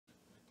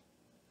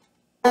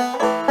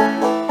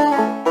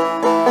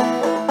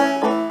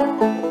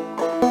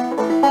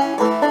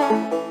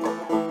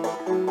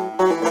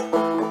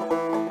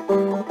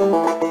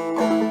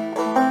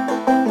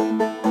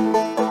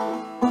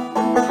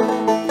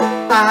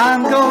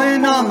I'm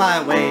going on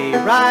my way,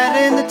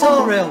 riding the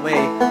toll railway.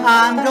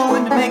 I'm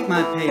going to make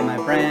my pay, my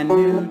brand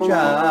new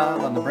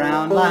job on the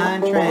Brown Line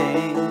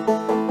train.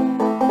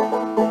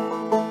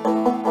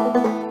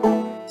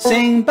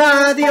 Sing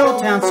by the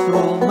Old Town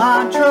School,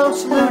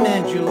 Montrose Saloon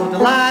and Jewel.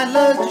 Delight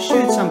loves to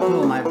shoot some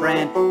pool, my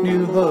brand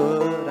new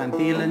hood. I'm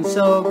feeling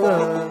so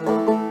good.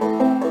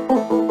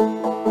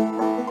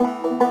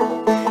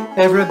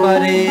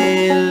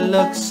 Everybody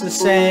looks the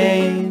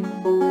same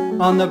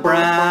on the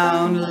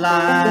Brown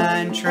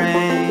Line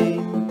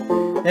train.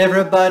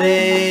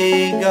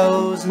 Everybody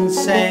goes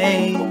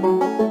insane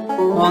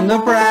on the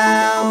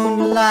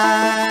Brown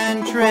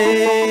Line train.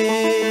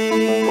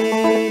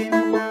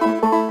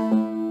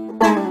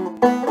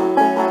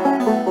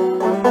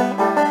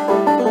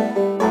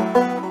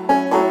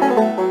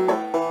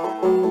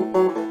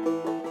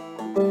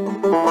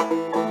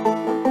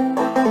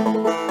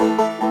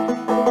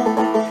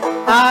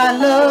 I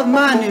love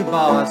my new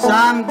boss,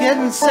 I'm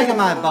getting sick of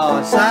my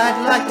boss.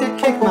 I'd like to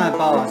kick my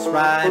boss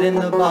right in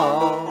the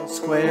balls,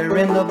 square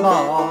in the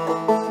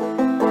balls.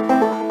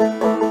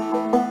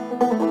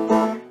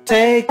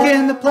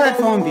 Taking the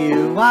platform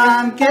view,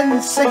 I'm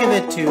getting sick of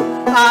it too.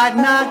 I'd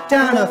knock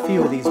down a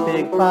few of these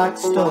big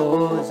box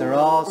stores, they're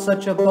all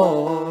such a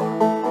bore.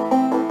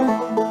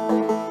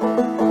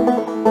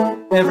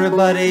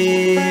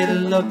 Everybody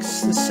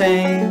looks the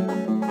same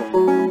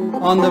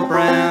on the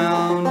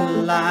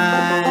Brown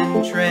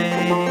Line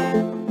train.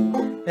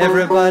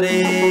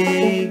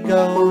 Everybody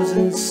goes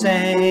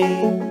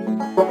insane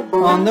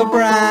on the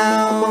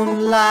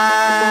Brown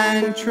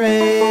Line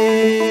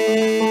train.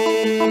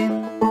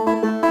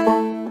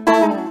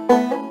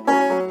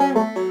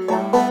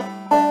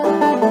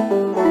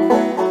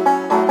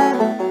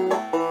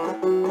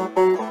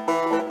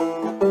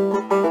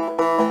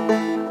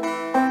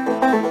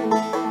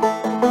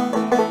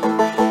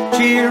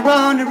 Cheer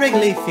on the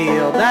Wrigley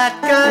Field, that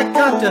guy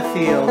copped a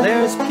field.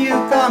 There's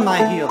puke on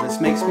my heel, this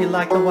makes me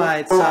like the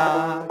White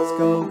Sox.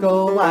 Go,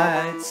 go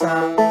White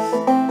Sox.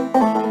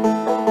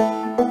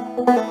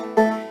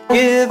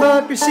 Give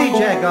up your seat,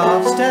 jack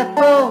off, step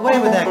away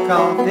with that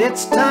cough.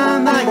 It's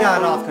time I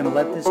got off, gonna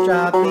let this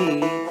job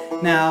be.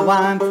 Now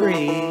I'm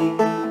free.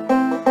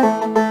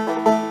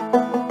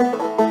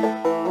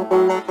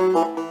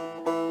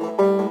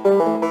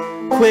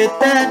 Quit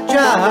that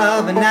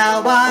job and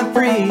now I'm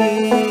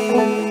free.